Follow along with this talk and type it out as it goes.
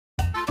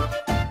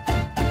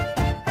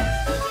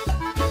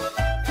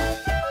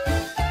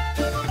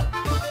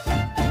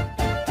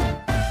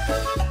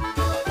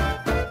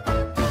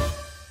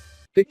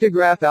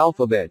Pictograph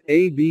Alphabet,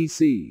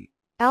 ABC.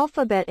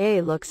 Alphabet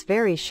A looks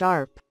very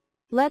sharp.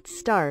 Let's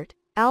start.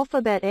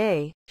 Alphabet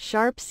A,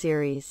 Sharp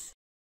series.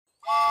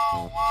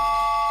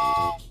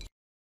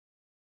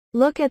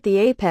 Look at the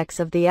apex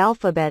of the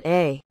alphabet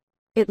A.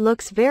 It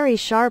looks very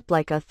sharp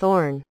like a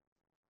thorn.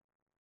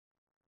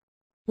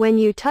 When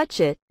you touch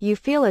it, you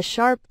feel a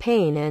sharp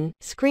pain and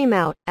scream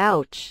out,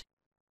 ouch.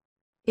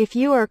 If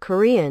you are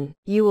Korean,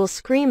 you will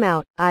scream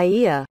out,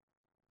 Aiya.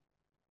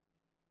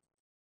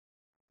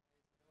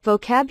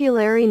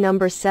 Vocabulary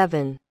number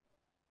 7.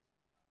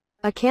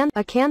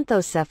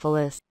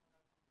 Acanthocephalus.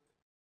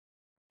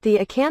 The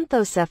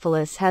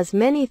acanthocephalus has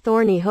many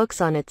thorny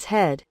hooks on its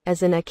head,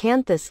 as an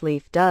acanthus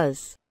leaf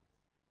does.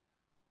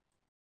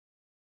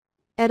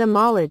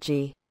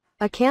 Etymology.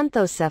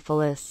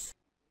 Acanthocephalus.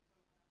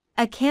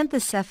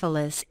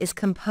 Acanthocephalus is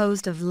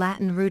composed of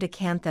Latin root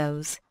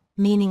acanthos,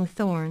 meaning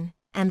thorn,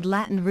 and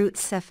Latin root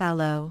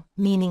cephalo,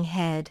 meaning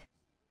head.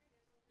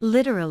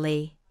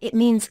 Literally, it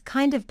means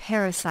kind of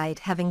parasite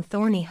having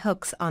thorny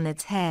hooks on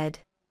its head.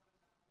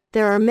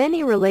 There are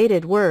many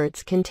related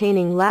words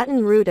containing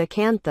Latin root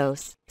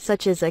acanthos,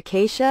 such as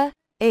acacia,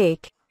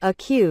 ache,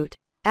 acute,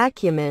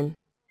 acumen,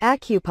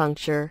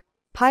 acupuncture,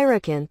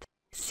 pyracanth,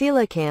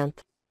 coelacanth,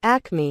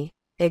 acme,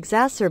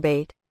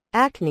 exacerbate,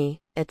 acne,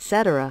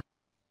 etc.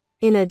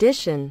 In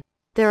addition,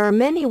 there are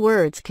many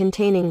words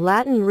containing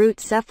Latin root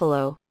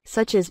cephalo,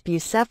 such as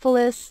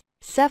bucephalus,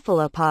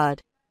 cephalopod,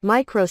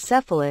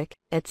 microcephalic,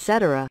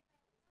 etc.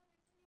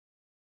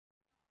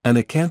 An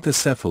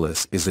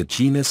acanthocephalus is a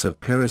genus of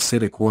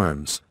parasitic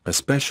worms,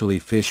 especially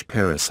fish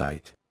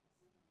parasite.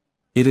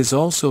 It is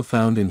also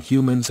found in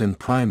humans and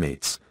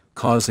primates,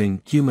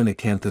 causing human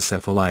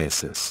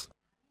acanthocephaliasis.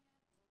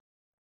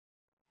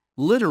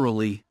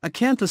 Literally,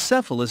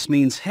 acanthocephalus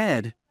means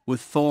head,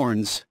 with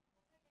thorns.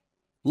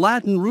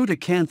 Latin root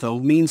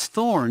acantho means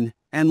thorn,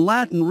 and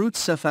Latin root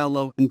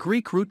cephalo and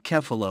Greek root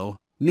kephalo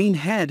mean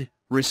head,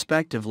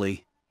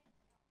 respectively.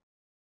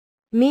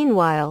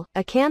 Meanwhile,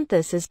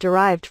 acanthus is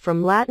derived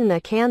from Latin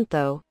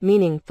acantho,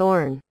 meaning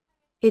thorn.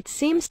 It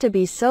seems to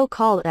be so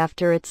called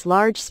after its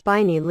large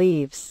spiny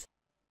leaves.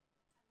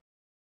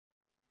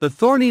 The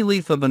thorny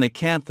leaf of an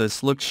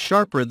acanthus looks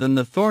sharper than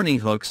the thorny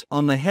hooks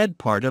on the head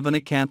part of an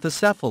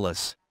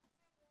acanthocephalus.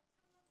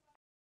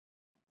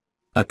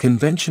 A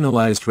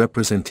conventionalized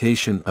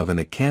representation of an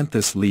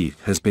acanthus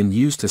leaf has been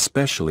used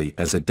especially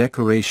as a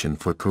decoration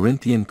for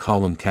Corinthian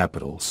column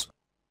capitals.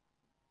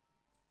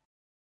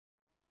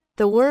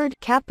 The word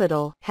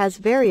capital has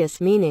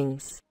various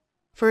meanings.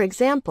 For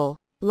example,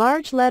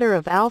 large letter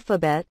of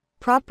alphabet,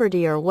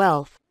 property or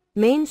wealth,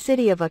 main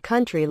city of a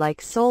country like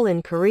Seoul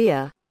in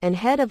Korea, and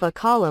head of a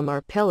column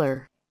or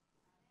pillar.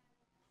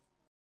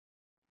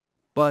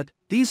 But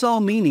these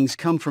all meanings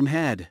come from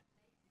head.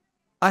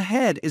 A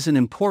head is an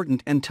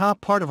important and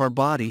top part of our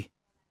body.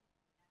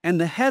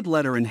 And the head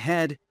letter in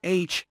head,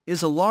 H,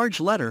 is a large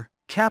letter,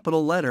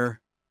 capital letter.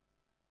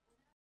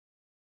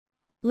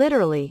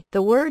 Literally,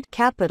 the word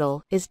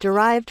capital is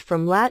derived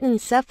from Latin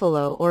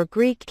cephalo or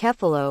Greek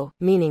kephalo,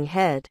 meaning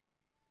head.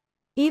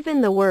 Even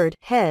the word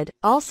head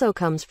also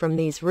comes from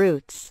these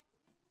roots.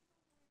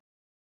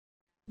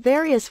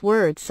 Various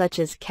words such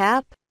as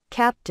cap,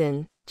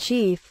 captain,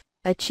 chief,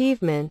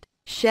 achievement,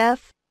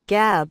 chef,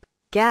 gab,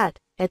 gat,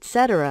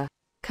 etc.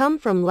 come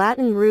from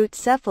Latin root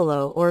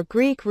cephalo or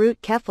Greek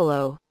root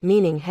kephalo,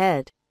 meaning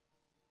head.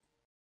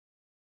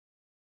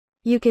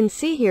 You can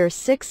see here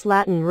 6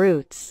 Latin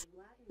roots.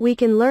 We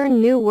can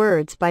learn new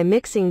words by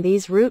mixing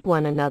these root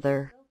one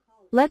another.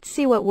 Let's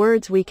see what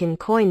words we can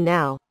coin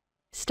now.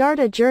 Start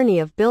a journey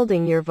of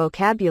building your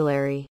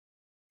vocabulary.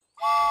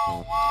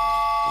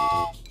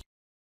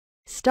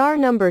 Star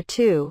number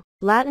 2,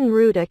 Latin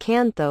root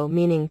acantho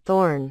meaning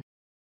thorn.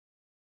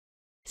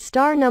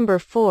 Star number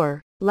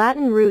 4,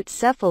 Latin root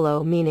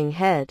cephalo meaning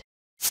head.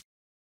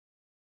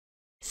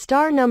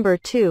 Star number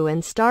 2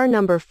 and star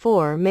number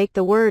 4 make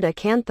the word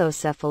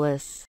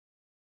acanthocephalus.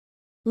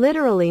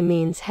 Literally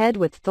means head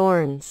with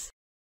thorns.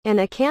 An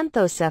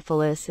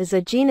acanthocephalus is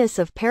a genus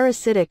of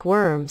parasitic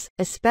worms,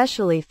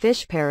 especially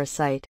fish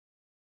parasite.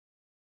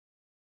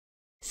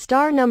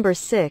 Star number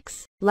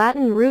 6,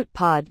 Latin root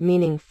pod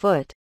meaning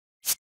foot.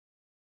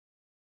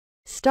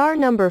 Star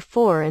number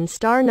 4 and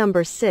star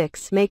number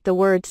 6 make the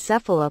word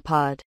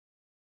cephalopod.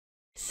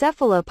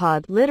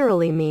 Cephalopod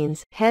literally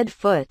means head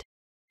foot.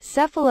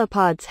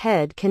 Cephalopod's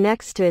head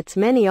connects to its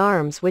many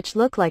arms which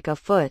look like a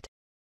foot.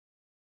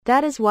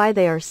 That is why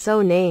they are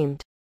so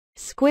named.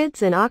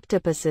 Squids and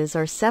octopuses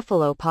are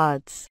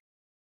cephalopods.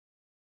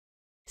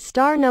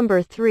 Star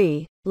number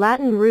 3,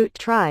 Latin root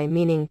tri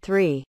meaning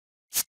 3.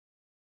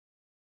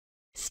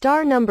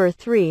 Star number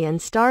 3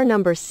 and star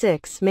number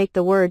 6 make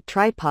the word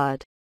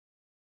tripod.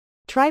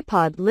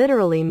 Tripod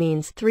literally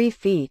means 3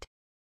 feet.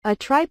 A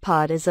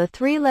tripod is a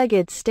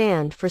 3-legged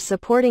stand for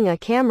supporting a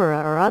camera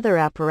or other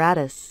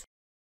apparatus.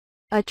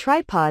 A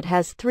tripod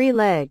has 3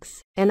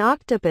 legs, an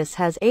octopus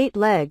has 8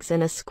 legs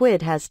and a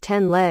squid has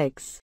 10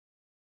 legs.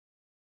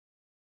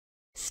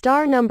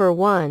 Star number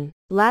 1,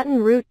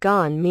 Latin root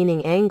gon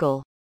meaning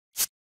angle.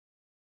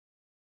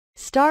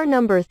 Star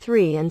number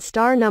 3 and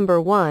star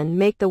number 1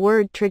 make the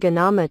word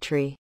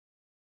trigonometry.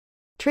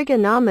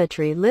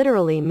 Trigonometry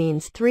literally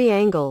means three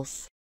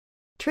angles.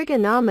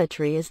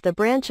 Trigonometry is the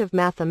branch of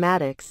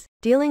mathematics,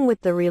 dealing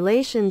with the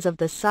relations of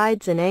the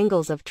sides and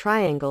angles of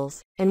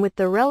triangles, and with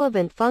the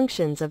relevant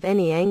functions of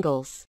any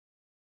angles.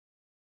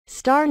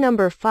 Star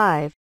number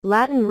 5,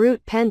 Latin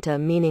root penta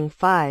meaning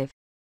 5.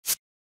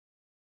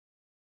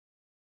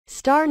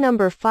 Star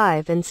number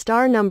 5 and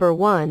star number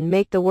 1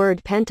 make the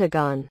word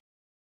pentagon.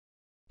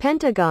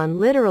 Pentagon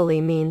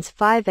literally means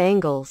 5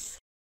 angles.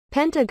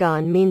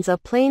 Pentagon means a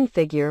plane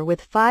figure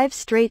with 5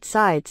 straight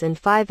sides and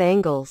 5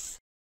 angles.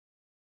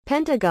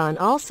 Pentagon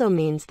also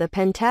means the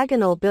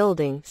pentagonal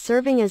building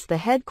serving as the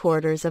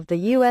headquarters of the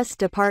U.S.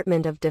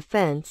 Department of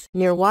Defense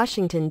near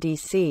Washington,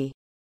 D.C.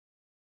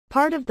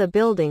 Part of the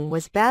building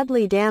was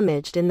badly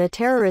damaged in the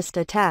terrorist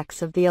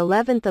attacks of the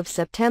 11th of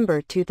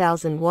September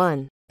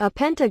 2001. A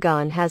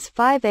pentagon has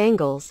 5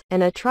 angles,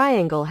 and a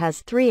triangle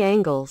has 3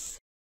 angles.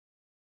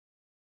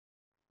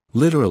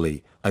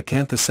 Literally,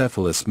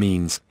 Acanthocephalus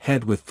means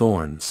head with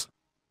thorns.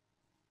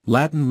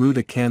 Latin root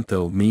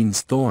acantho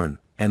means thorn,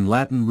 and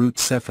Latin root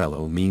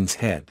cephalo means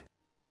head.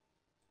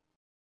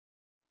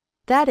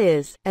 That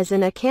is, as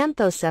an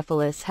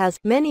Acanthocephalus has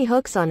many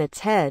hooks on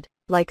its head,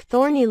 like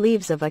thorny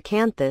leaves of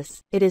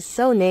acanthus, it is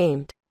so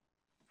named.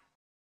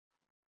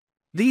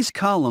 These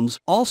columns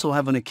also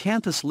have an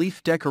acanthus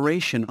leaf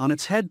decoration on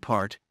its head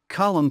part,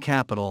 column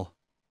capital.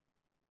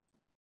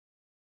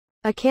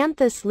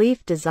 Acanthus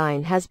leaf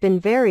design has been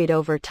varied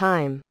over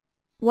time.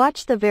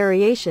 Watch the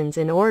variations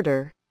in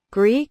order: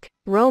 Greek,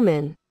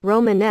 Roman,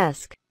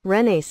 Romanesque,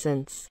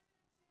 Renaissance.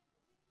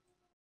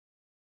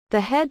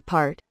 The head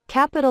part,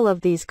 capital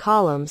of these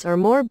columns are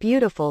more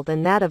beautiful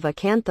than that of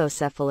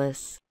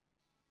Acanthocephalus.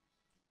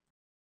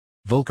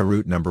 VOCA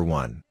root number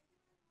 1.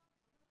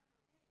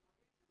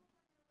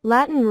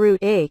 Latin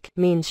root ake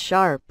means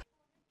sharp.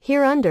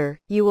 Hereunder,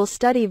 you will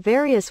study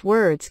various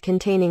words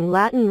containing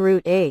Latin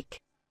root ake.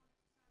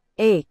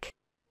 Ache,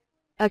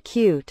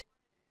 acute,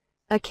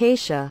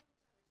 acacia,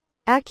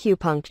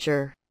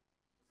 acupuncture,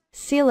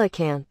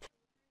 coelacanth,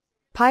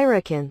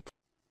 pyracanth,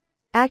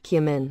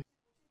 acumen,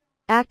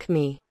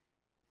 acme,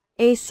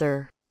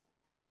 acer.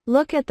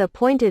 Look at the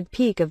pointed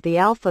peak of the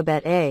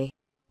alphabet A.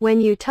 When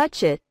you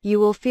touch it,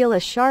 you will feel a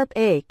sharp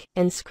ache,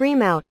 and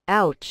scream out,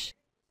 ouch.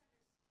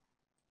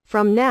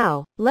 From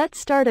now, let's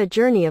start a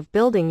journey of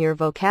building your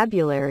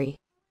vocabulary.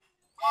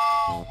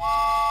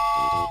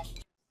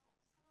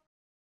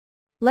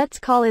 Let's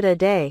call it a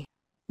day.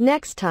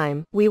 Next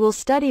time, we will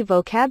study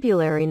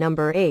vocabulary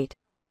number 8,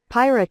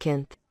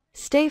 pyracanth.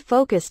 Stay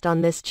focused on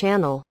this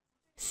channel.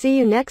 See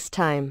you next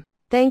time.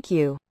 Thank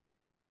you.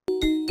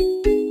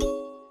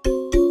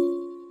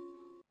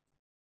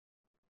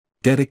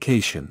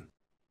 Dedication.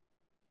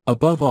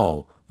 Above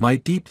all, my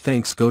deep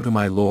thanks go to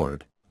my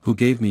Lord, who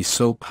gave me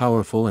so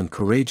powerful and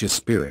courageous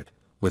spirit,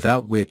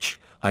 without which,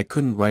 I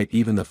couldn't write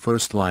even the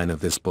first line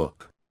of this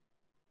book.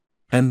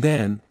 And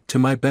then, to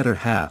my better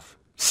half,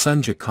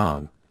 Sunja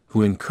Kong,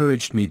 who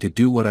encouraged me to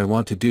do what I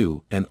want to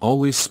do and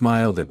always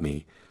smiled at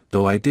me,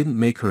 though I didn't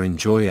make her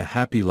enjoy a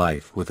happy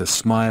life with a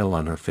smile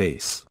on her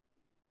face.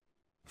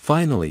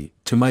 Finally,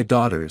 to my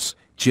daughters,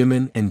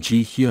 Jimin and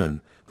Ji Hyun,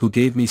 who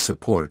gave me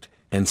support,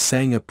 and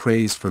sang a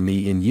praise for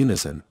me in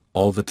unison,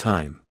 all the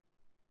time.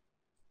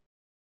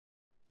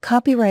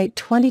 Copyright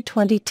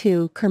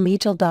 2022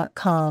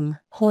 Kermejal.com,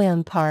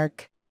 Hoyeon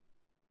Park.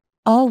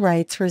 All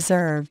rights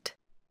reserved.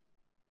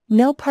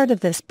 No part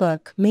of this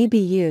book may be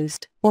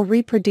used, or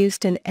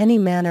reproduced in any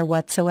manner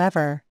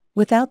whatsoever,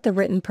 without the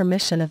written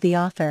permission of the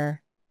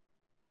author.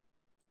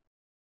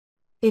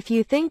 If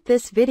you think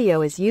this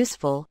video is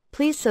useful,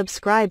 please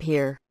subscribe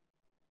here.